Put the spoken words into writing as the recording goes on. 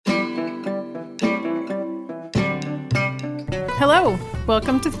Hello,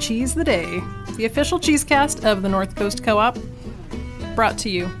 welcome to Cheese the Day, the official cheesecast of the North Coast Co-op, brought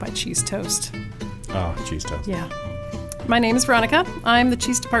to you by Cheese Toast. Oh, Cheese Toast. Yeah. My name is Veronica. I'm the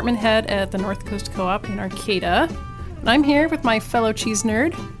cheese department head at the North Coast Co-op in Arcata. And I'm here with my fellow cheese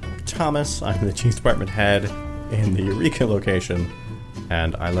nerd, Thomas. I'm the cheese department head in the Eureka location,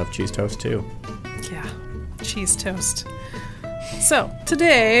 and I love Cheese Toast too. Yeah, Cheese Toast. So,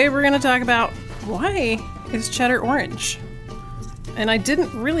 today we're going to talk about why is cheddar orange? And I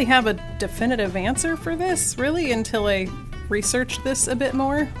didn't really have a definitive answer for this, really, until I researched this a bit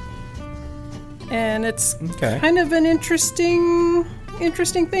more. And it's kind of an interesting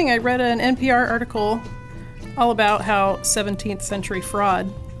thing. I read an NPR article all about how 17th century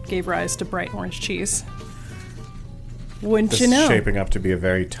fraud gave rise to bright orange cheese. Wouldn't you know? This is shaping up to be a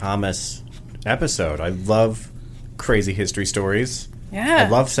very Thomas episode. I love crazy history stories. Yeah. I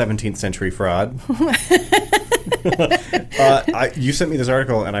love 17th century fraud. You sent me this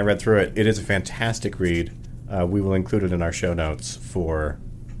article, and I read through it. It is a fantastic read. We will include it in our show notes for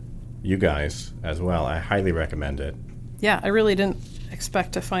you guys as well. I highly recommend it. Yeah, I really didn't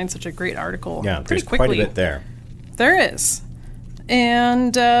expect to find such a great article. Yeah, pretty there's quickly. quite a bit there. There is.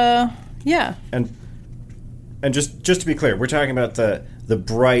 And, yeah. And just to be clear, we're talking about the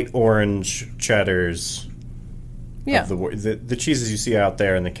bright orange cheddars. Yeah. Of the cheeses you see out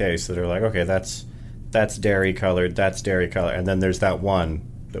there in the case that are like, okay, that's dairy colored, and then there's that one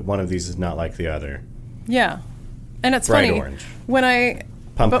of these is not like the other. Yeah. And it's Bright funny. Orange. When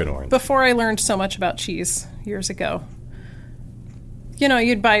Pumpkin orange. Before I learned so much about cheese years ago, you know,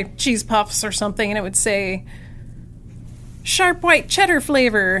 you'd buy cheese puffs or something and it would say sharp white cheddar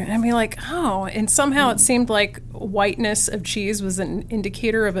flavor, and I'd be like, oh, and somehow it seemed like whiteness of cheese was an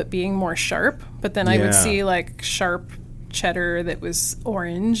indicator of it being more sharp, but then I would see like sharp cheddar that was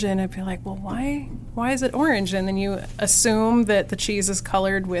orange, and I'd be like, well, why is it orange? And then you assume that the cheese is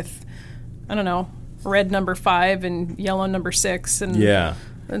colored with, I don't know, red number 5 and yellow number 6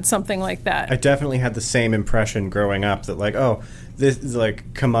 and something like that. I definitely had the same impression growing up that like, oh, this is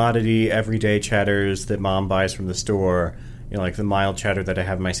like commodity everyday cheddars that mom buys from the store. You know, like the mild cheddar that I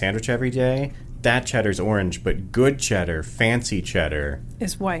have in my sandwich every day, that cheddar's orange, but good cheddar, fancy cheddar,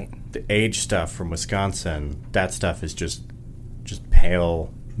 is white. The aged stuff from Wisconsin, that stuff is just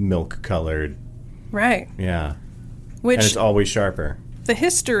pale milk colored. Right. Yeah. Which, and it's always sharper. The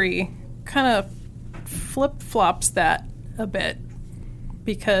history kind of flip-flops that a bit,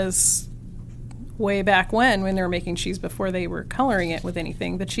 because way back when they were making cheese before they were coloring it with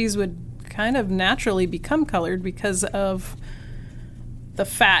anything, the cheese would kind of naturally become colored because of the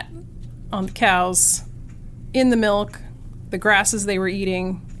fat on the cows in the milk, the grasses they were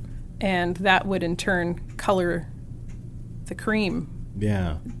eating, and that would in turn color the cream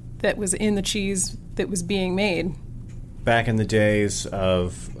that was in the cheese that was being made. Back in the days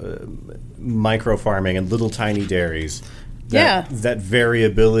of micro farming and little tiny dairies, that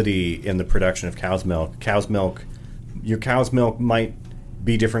variability in the production of your cow's milk might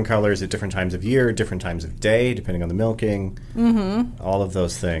be different colors at different times of year, different times of day, depending on the milking, all of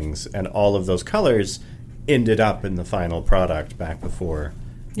those things. And all of those colors ended up in the final product back before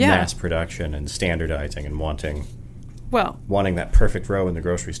mass production and standardizing and wanting that perfect row in the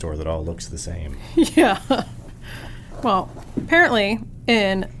grocery store that all looks the same. Yeah. Well, apparently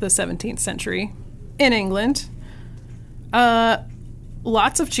in the 17th century, in England,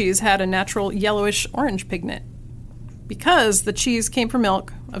 lots of cheese had a natural yellowish-orange pigment, because the cheese came from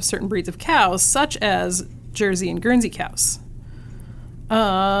milk of certain breeds of cows, such as Jersey and Guernsey cows.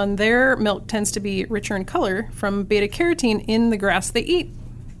 Their milk tends to be richer in color from beta-carotene in the grass they eat.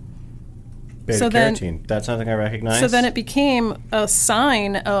 Beta-carotene, that's something I recognize. So then it became a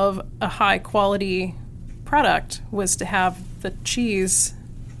sign of a high-quality product was to have the cheese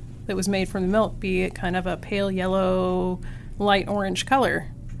that was made from the milk be kind of a pale yellow, light orange color.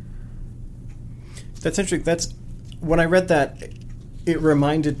 That's interesting. When I read that, it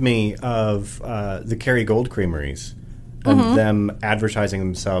reminded me of the Kerrygold creameries and them advertising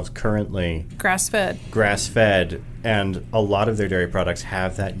themselves currently grass-fed, and a lot of their dairy products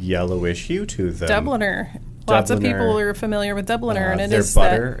have that yellowish hue to them. Dubliner. Lots of people are familiar with Dubliner, and it is their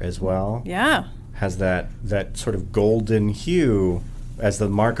butter as well. Yeah, has that sort of golden hue as the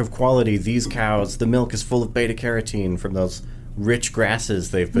mark of quality. These cows, the milk is full of beta-carotene from those rich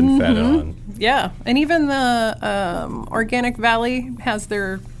grasses they've been fed on. Yeah, and even the Organic Valley has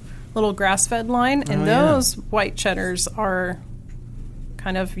their little grass-fed line, and those white cheddars are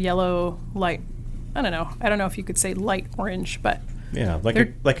kind of yellow, light. I don't know if you could say light orange, but like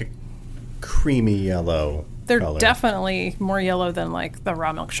a creamy yellow. They're color. Definitely more yellow than like the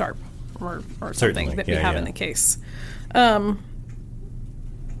raw milk sharp or something that we have in the case.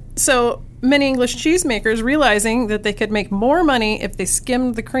 So many English cheesemakers, realizing that they could make more money if they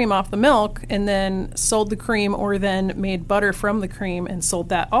skimmed the cream off the milk and then sold the cream, or then made butter from the cream and sold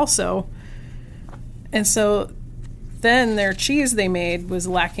that also. And so then their cheese they made was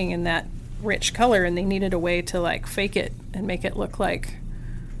lacking in that rich color, and they needed a way to like fake it and make it look like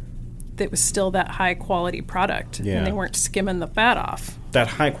it was still that high quality product. Yeah. And they weren't skimming the fat off. That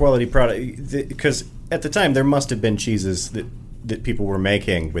high quality product, because at the time there must have been cheeses that people were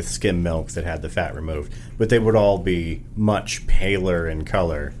making with skim milk that had the fat removed, but they would all be much paler in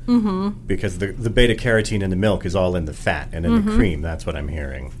color because the beta carotene in the milk is all in the fat and in the cream. That's what I'm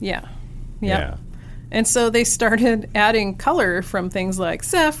hearing. Yeah. And so they started adding color from things like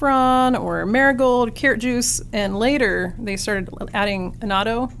saffron or marigold, carrot juice, and later they started adding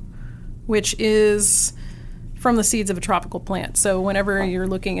annatto, which is from the seeds of a tropical plant. So whenever you're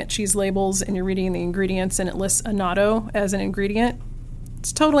looking at cheese labels and you're reading the ingredients and it lists annatto as an ingredient,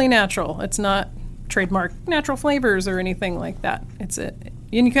 it's totally natural. It's not trademark natural flavors or anything like that. And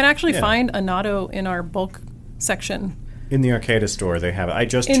you can actually find annatto in our bulk section. In the Arcata store, they have it. I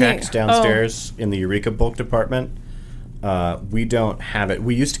just checked downstairs in the Eureka bulk department. We don't have it.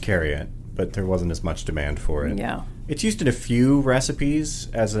 We used to carry it, but there wasn't as much demand for it. Yeah. It's used in a few recipes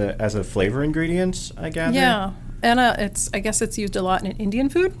as a flavor ingredient, I gather. Yeah. And I guess it's used a lot in Indian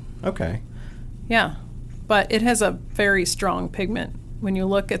food. Okay. Yeah. But it has a very strong pigment. When you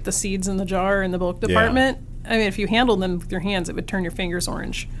look at the seeds in the jar in the bulk department, I mean, if you handled them with your hands, it would turn your fingers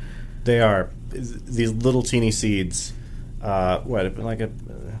orange. They are. These little teeny seeds. They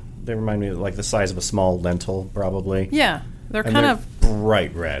remind me of like the size of a small lentil, probably. Yeah, they're and kind they're of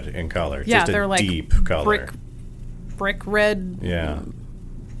bright red in color. Yeah, just they're like deep color. Brick red. Yeah.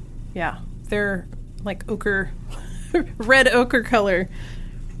 Yeah, they're like ochre, red ochre color.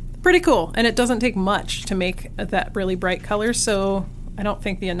 Pretty cool, and it doesn't take much to make that really bright color. So I don't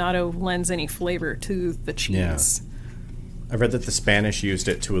think the annatto lends any flavor to the cheese. Yeah. I read that the Spanish used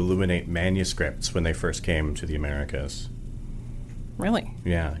it to illuminate manuscripts when they first came to the Americas. Really?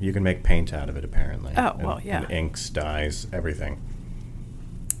 Yeah, you can make paint out of it, apparently. Oh, well, yeah. And inks, dyes, everything.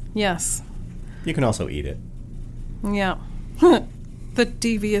 Yes. You can also eat it. Yeah. The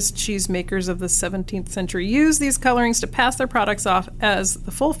devious cheesemakers of the 17th century used these colorings to pass their products off as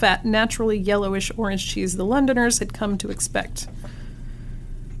the full-fat, naturally yellowish orange cheese the Londoners had come to expect.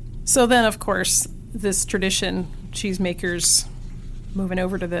 So then, of course, this tradition, cheesemakers moving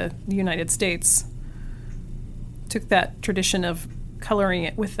over to the United States, took that tradition of coloring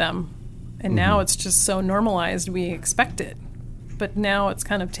it with them, and now it's just so normalized we expect it. But now it's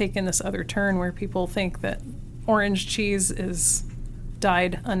kind of taken this other turn where people think that orange cheese is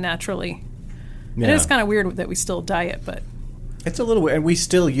dyed unnaturally. Yeah. It is kind of weird that we still dye it, but it's a little weird. And we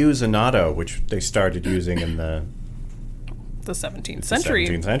still use annatto, which they started using in the 17th century.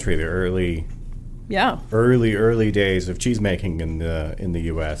 The 17th century, the early days of cheesemaking in the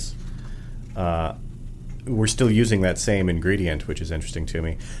U.S. We're still using that same ingredient, which is interesting to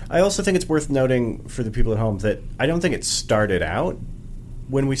me. I also think it's worth noting for the people at home that I don't think it started out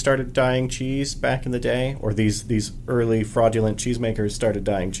when we started dyeing cheese back in the day, or these early fraudulent cheesemakers started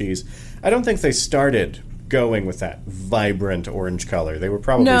dyeing cheese. I don't think they started going with that vibrant orange color. They were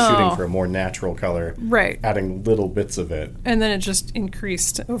probably shooting for a more natural color, right? Adding little bits of it, and then it just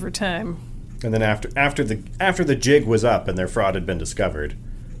increased over time. And then after the jig was up and their fraud had been discovered,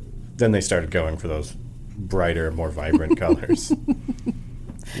 then they started going for those brighter, more vibrant colors.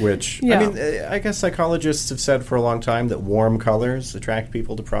 Which, I mean, I guess psychologists have said for a long time that warm colors attract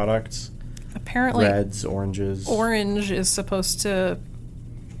people to products. Apparently, reds, oranges. Orange is supposed to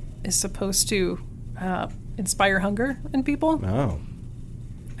inspire hunger in people. Oh.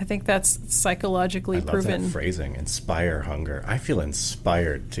 I think that's psychologically proven. I love that phrasing, inspire hunger. I feel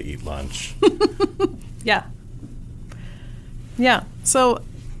inspired to eat lunch. Yeah. Yeah. So,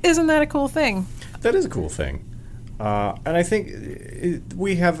 isn't that a cool thing? That is a cool thing. And I think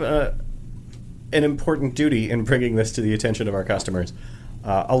we have an important duty in bringing this to the attention of our customers.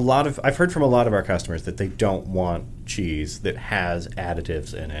 I've heard from a lot of our customers that they don't want cheese that has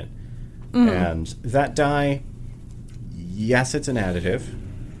additives in it. And that dye, yes, it's an additive,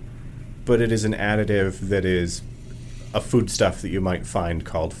 but it is an additive that is a foodstuff that you might find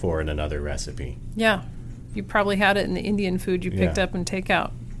called for in another recipe. Yeah. You probably had it in the Indian food you picked up and take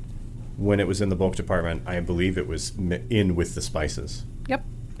out. When it was in the bulk department, I believe it was in with the spices. Yep.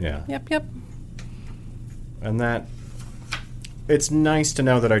 Yeah. Yep. And that, it's nice to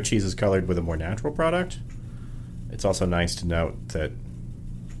know that our cheese is colored with a more natural product. It's also nice to note that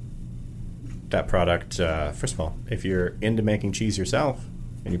product, first of all, if you're into making cheese yourself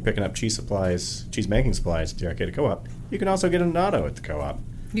and you're picking up cheese making supplies at the Arcata Co-op, you can also get an annatto at the Co-op.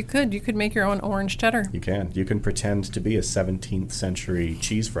 You could make your own orange cheddar. You can pretend to be a 17th century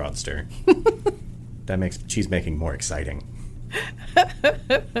cheese fraudster. That makes cheese making more exciting.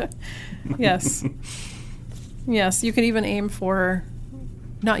 Yes. Yes, you could even aim for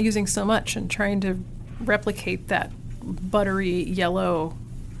not using so much and trying to replicate that buttery yellow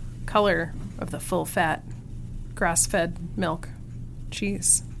color of the full fat grass-fed milk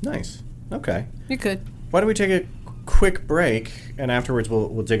cheese. Nice. Okay. You could. Why don't we take a quick break, and afterwards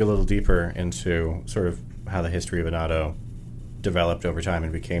we'll dig a little deeper into sort of how the history of annatto developed over time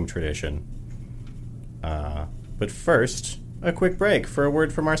and became tradition. But first, a quick break for a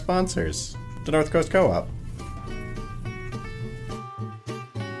word from our sponsors, the North Coast Co-op.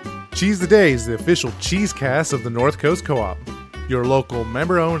 Cheese the Day is the official cheese cast of the North Coast Co-op, your local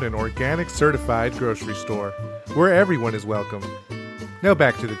member-owned and organic certified grocery store, where everyone is welcome. Now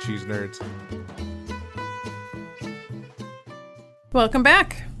back to the Cheese Nerds. Welcome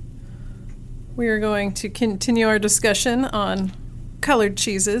back. We are going to continue our discussion on colored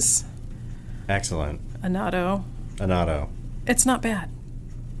cheeses. Excellent. Annatto. It's not bad.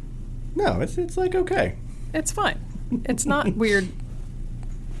 No, it's like okay. It's fine. It's not weird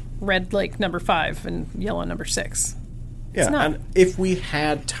red like number 5 and yellow number 6. Yeah, and if we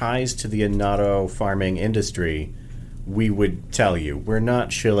had ties to the annatto farming industry, we would tell you. We're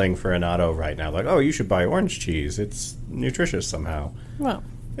not shilling for annatto right now. Like, oh, you should buy orange cheese. It's nutritious somehow. Well,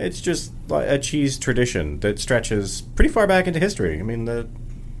 it's just a cheese tradition that stretches pretty far back into history. I mean, the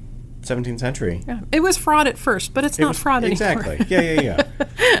 17th century. Yeah. It was fraud at first, but it's not fraud anymore. Exactly.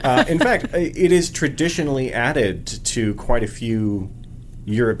 Yeah. In fact, it is traditionally added to quite a few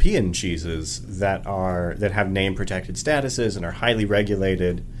European cheeses that have name protected statuses and are highly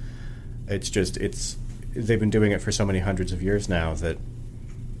regulated. They've been doing it for so many hundreds of years now that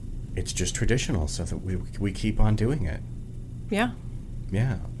it's just traditional, so that we keep on doing it. Yeah.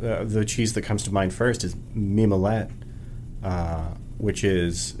 Yeah. The cheese that comes to mind first is Mimolette, which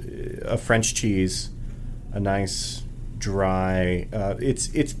is a French cheese, a nice dry.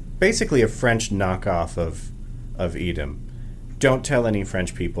 It's basically a French knockoff of Edam. Don't tell any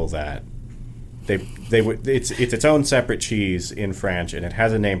French people that. It's its own separate cheese in French, and it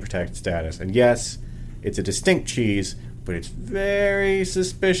has a name protected status. And yes, it's a distinct cheese, but it's very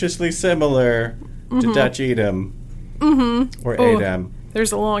suspiciously similar to Dutch Edam or Edam.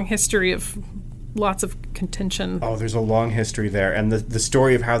 There's a long history of lots of contention. Oh, there's a long history there, and the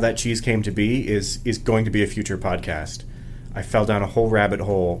story of how that cheese came to be is going to be a future podcast. I fell down a whole rabbit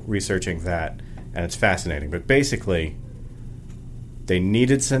hole researching that, and it's fascinating. But basically, they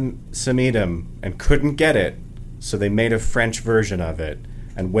needed some Edam and couldn't get it, so they made a French version of it.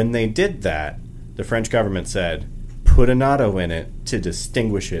 And when they did that, the French government said, put annatto in it to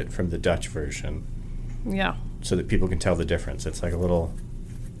distinguish it from the Dutch version. Yeah. So that people can tell the difference. It's like a little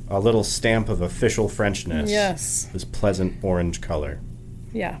stamp of official Frenchness. Yes. This pleasant orange color.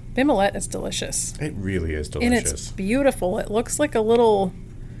 Yeah. Mimolette is delicious. It really is delicious. And it's beautiful. It looks like a little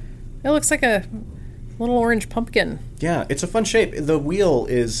orange pumpkin. Yeah, it's a fun shape. The wheel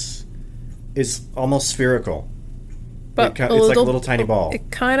is almost spherical. But it's like a little tiny ball.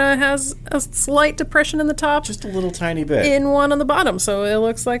 It kind of has a slight depression in the top. Just a little tiny bit. In one on the bottom, so it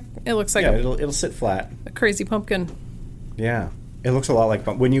looks like it'll sit flat. A crazy pumpkin. Yeah. It looks a lot like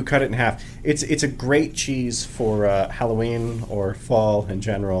when you cut it in half. It's a great cheese for Halloween or fall in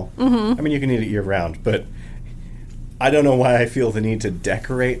general. Mm-hmm. I mean, you can eat it year round, but I don't know why I feel the need to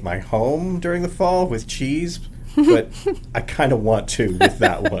decorate my home during the fall with cheese, but I kind of want to with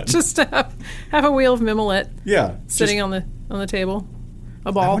that one. Just to have a wheel of Mimolette. Yeah, sitting on the table,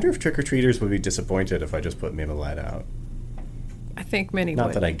 a ball. I wonder if trick-or-treaters would be disappointed if I just put Mimolette out. I think many would.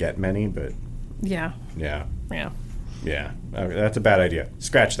 Not that I get many, but yeah. That's a bad idea.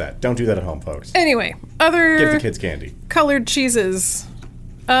 Scratch that. Don't do that at home, folks. Anyway, give the kids candy. Colored cheeses.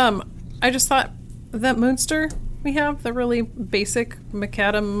 I just thought that Münster we have, the really basic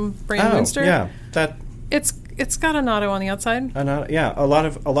macadam brand Münster. Yeah, it's got annatto on the outside. Yeah, a lot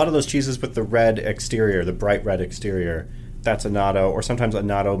of those cheeses with the red exterior, the bright red exterior, that's annatto, or sometimes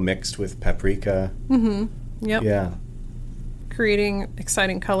annatto mixed with paprika. Mm-hmm. Yep. Yeah. Creating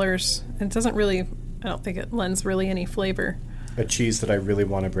exciting colors. And it doesn't really, I don't think it lends really any flavor. A cheese that I really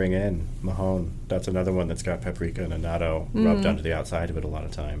want to bring in, Mahone. That's another one that's got paprika and annatto rubbed onto the outside of it a lot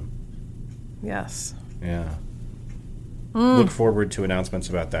of time. Yes. Yeah. Look forward to announcements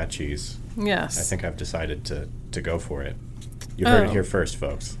about that cheese. Yes. I think I've decided to go for it. You heard it here first,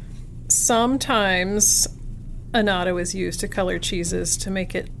 folks. Sometimes annatto is used to color cheeses to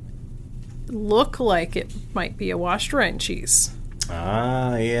make it look like it might be a washed rind cheese.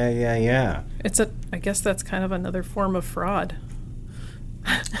 Ah, yeah. I guess that's kind of another form of fraud.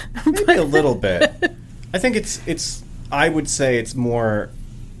 Maybe a little bit. I think it's. I would say it's more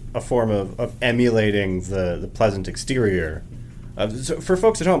a form of emulating the pleasant exterior. So for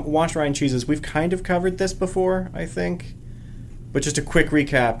folks at home, washed rind cheeses, we've kind of covered this before, I think. But just a quick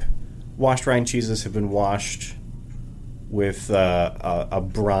recap: washed rind cheeses have been washed with a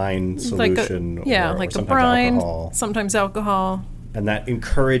brine solution, like a brine, alcohol. Sometimes alcohol, and that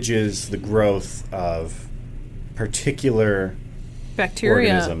encourages the growth of particular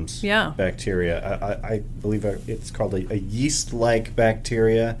bacteria. Organisms. Yeah, bacteria. I believe it's called a yeast-like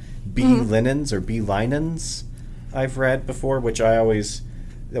bacteria, B. linens or B. linens. I've read before, which I always.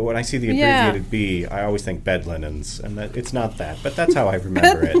 When I see the abbreviated B, I always think bed linens, and that it's not that, but that's how I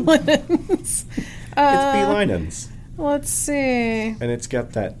remember it. Linens. It's B. linens. Let's see. And it's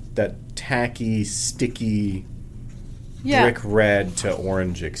got that tacky, sticky, brick red to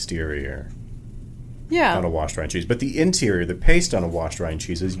orange exterior. Yeah. On a washed rind cheese. But the interior, the paste on a washed rind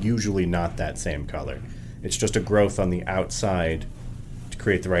cheese is usually not that same color. It's just a growth on the outside to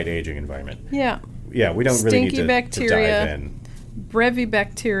create the right aging environment. Yeah. Yeah, we don't really need to dive in.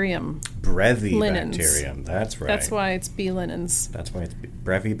 Brevibacterium. Brevibacterium, that's right. That's why it's B. linens. That's why it's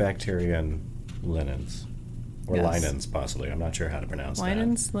Brevibacterium linens. Or linens, possibly. I'm not sure how to pronounce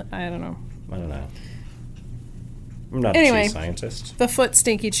linens? that. I don't know. I'm not a cheese scientist. The foot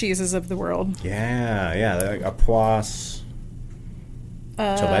stinky cheeses of the world. Yeah. Apois,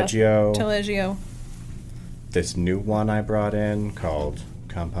 Taleggio. This new one I brought in called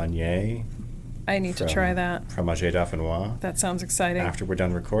Campagner. I need to try that. Fromage Dauphinois. That sounds exciting. After we're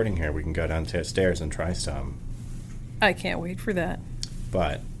done recording here, we can go downstairs and try some. I can't wait for that.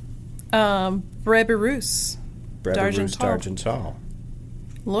 But Bréberusse d'Argental.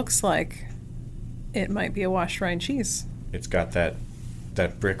 Looks like it might be a washed rind cheese. It's got that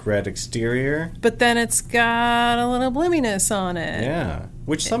brick red exterior, but then it's got a little bloominess on it. Yeah,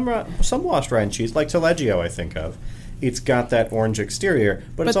 which some washed rind cheese, like Taleggio, I think of, it's got that orange exterior,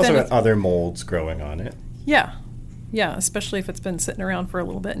 but it's also got other molds growing on it. Yeah, especially if it's been sitting around for a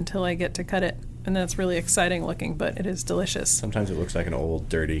little bit until I get to cut it. And then it's really exciting looking, but it is delicious. Sometimes it looks like an old,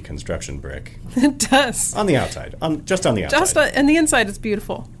 dirty construction brick. It does. On the outside. Just on the outside. And the inside is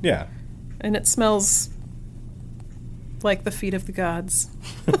beautiful. Yeah. And it smells like the feet of the gods.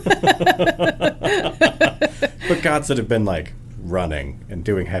 But gods that have been, running and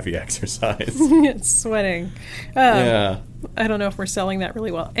doing heavy exercise. Sweating. Yeah. I don't know if we're selling that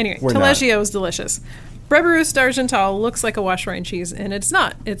really well. Anyway, Taleggio is delicious. Bréberusse d'Argental looks like a washed rind cheese, and it's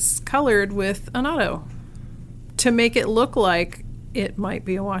not. It's colored with annatto to make it look like it might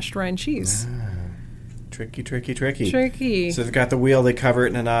be a washed rind cheese. Tricky. So they've got the wheel, they cover it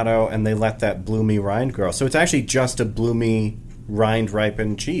in annatto, and they let that bloomy rind grow. So it's actually just a bloomy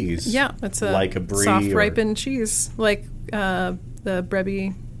rind-ripened cheese. Yeah, it's like a brie soft-ripened cheese, like the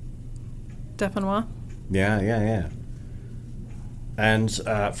Brebis Dauphinois. Yeah. And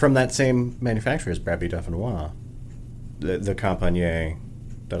from that same manufacturer as Brebis Dauphinois, the Campagner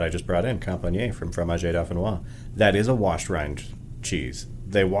that I just brought in, Campagner from Fromage Dauphinois, that is a washed rind cheese.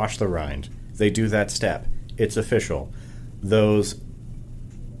 They wash the rind. They do that step. It's official. Those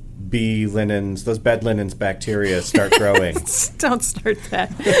bed linens bacteria start growing. Don't start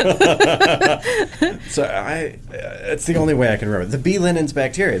that. So it's the only way I can remember. The bee linens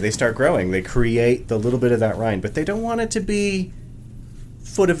bacteria, they start growing. They create the little bit of that rind, but they don't want it to be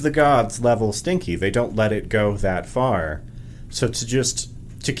foot of the gods level stinky. They don't let it go that far. So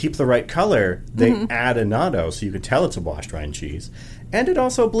to keep the right color, they add annatto so you can tell it's a washed rind cheese. And it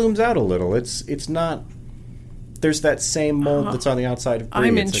also blooms out a little. It's not. There's that same mold that's on the outside of brie.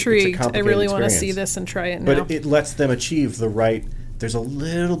 I'm intrigued. I really want to see this and try it now. But it lets them achieve the right. There's a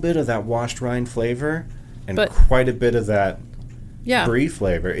little bit of that washed rind flavor and quite a bit of that brie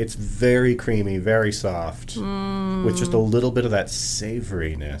flavor. It's very creamy, very soft, with just a little bit of that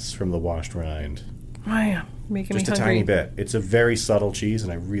savoriness from the washed rind. Wow, making me hungry. Just a tiny bit. It's a very subtle cheese,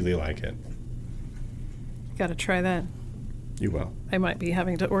 and I really like it. Got to try that. You will. I might be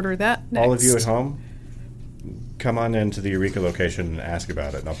having to order that next. All of you at home, come on into the Eureka location and ask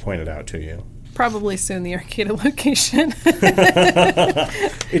about it, and I'll point it out to you. Probably soon, the Arcata location.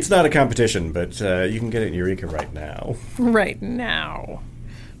 It's not a competition, but you can get it in Eureka right now. Right now.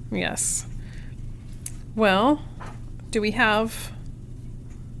 Yes. Well, do we have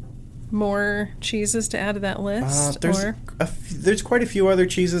more cheeses to add to that list? There's quite a few other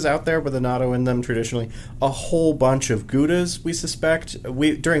cheeses out there with annatto in them traditionally. A whole bunch of Goudas, we suspect.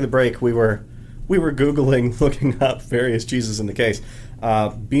 During the break, we were Googling, looking up various cheeses in the case.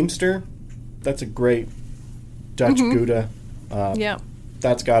 Beemster, that's a great Dutch Gouda. Yeah.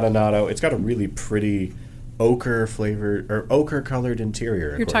 That's got annatto. It's got a really pretty ochre flavored or ochre colored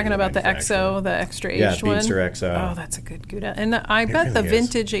interior. You're talking about the XO, the extra aged one? Yeah, Beemster XO. Oh, that's a good Gouda. And I bet the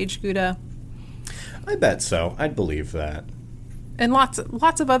vintage aged Gouda. I bet so. I'd believe that. And lots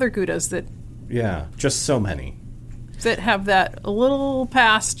of other Goudas that... Yeah, just so many. That have that a little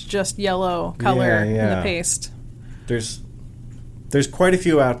past just yellow color in the paste. There's quite a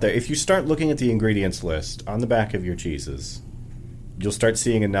few out there. If you start looking at the ingredients list on the back of your cheeses, you'll start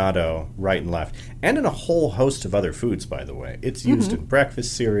seeing annatto right and left. And in a whole host of other foods, by the way. It's used in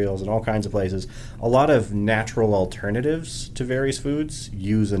breakfast cereals and all kinds of places. A lot of natural alternatives to various foods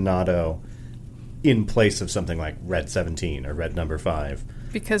use annatto in place of something like Red 17 or Red Number 5.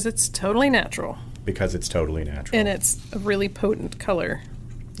 Because it's totally natural. And it's a really potent color.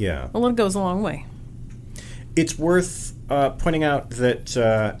 Yeah. Well, it goes a long way. It's worth pointing out that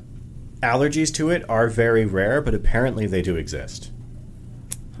allergies to it are very rare, but apparently they do exist.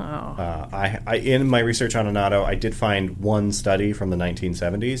 Oh. In my research on annatto, I did find one study from the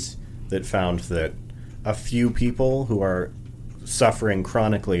 1970s that found that a few people who are suffering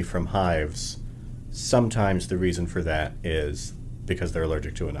chronically from hives, sometimes the reason for that is because they're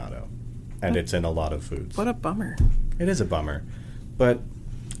allergic to annatto. And it's in a lot of foods. What a bummer. It is a bummer. But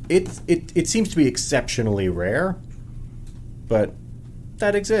it seems to be exceptionally rare. But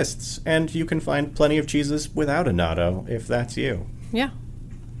that exists. And you can find plenty of cheeses without annatto if that's you. Yeah.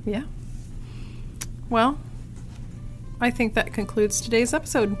 Yeah. Well, I think that concludes today's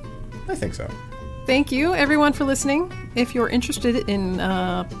episode. I think so. Thank you, everyone, for listening. If you're interested in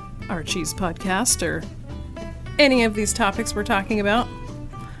our cheese podcast or any of these topics we're talking about,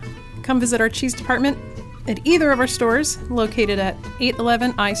 come visit our cheese department at either of our stores located at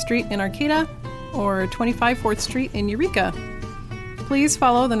 811 I Street in Arcata or 25 4th Street in Eureka. Please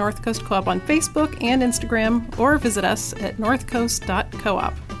follow the North Coast Co-op on Facebook and Instagram or visit us at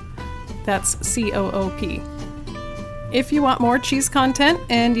northcoast.coop. That's COOP. If you want more cheese content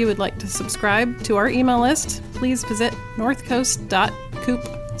and you would like to subscribe to our email list, please visit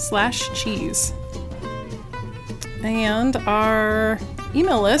northcoast.coop/cheese. And our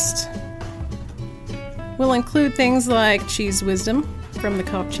email list will include things like cheese wisdom from the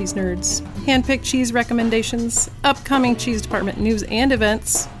Co-op Cheese Nerds, handpicked cheese recommendations, upcoming cheese department news and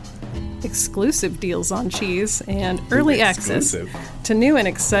events, exclusive deals on cheese, and early access to new and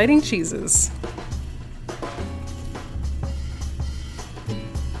exciting cheeses.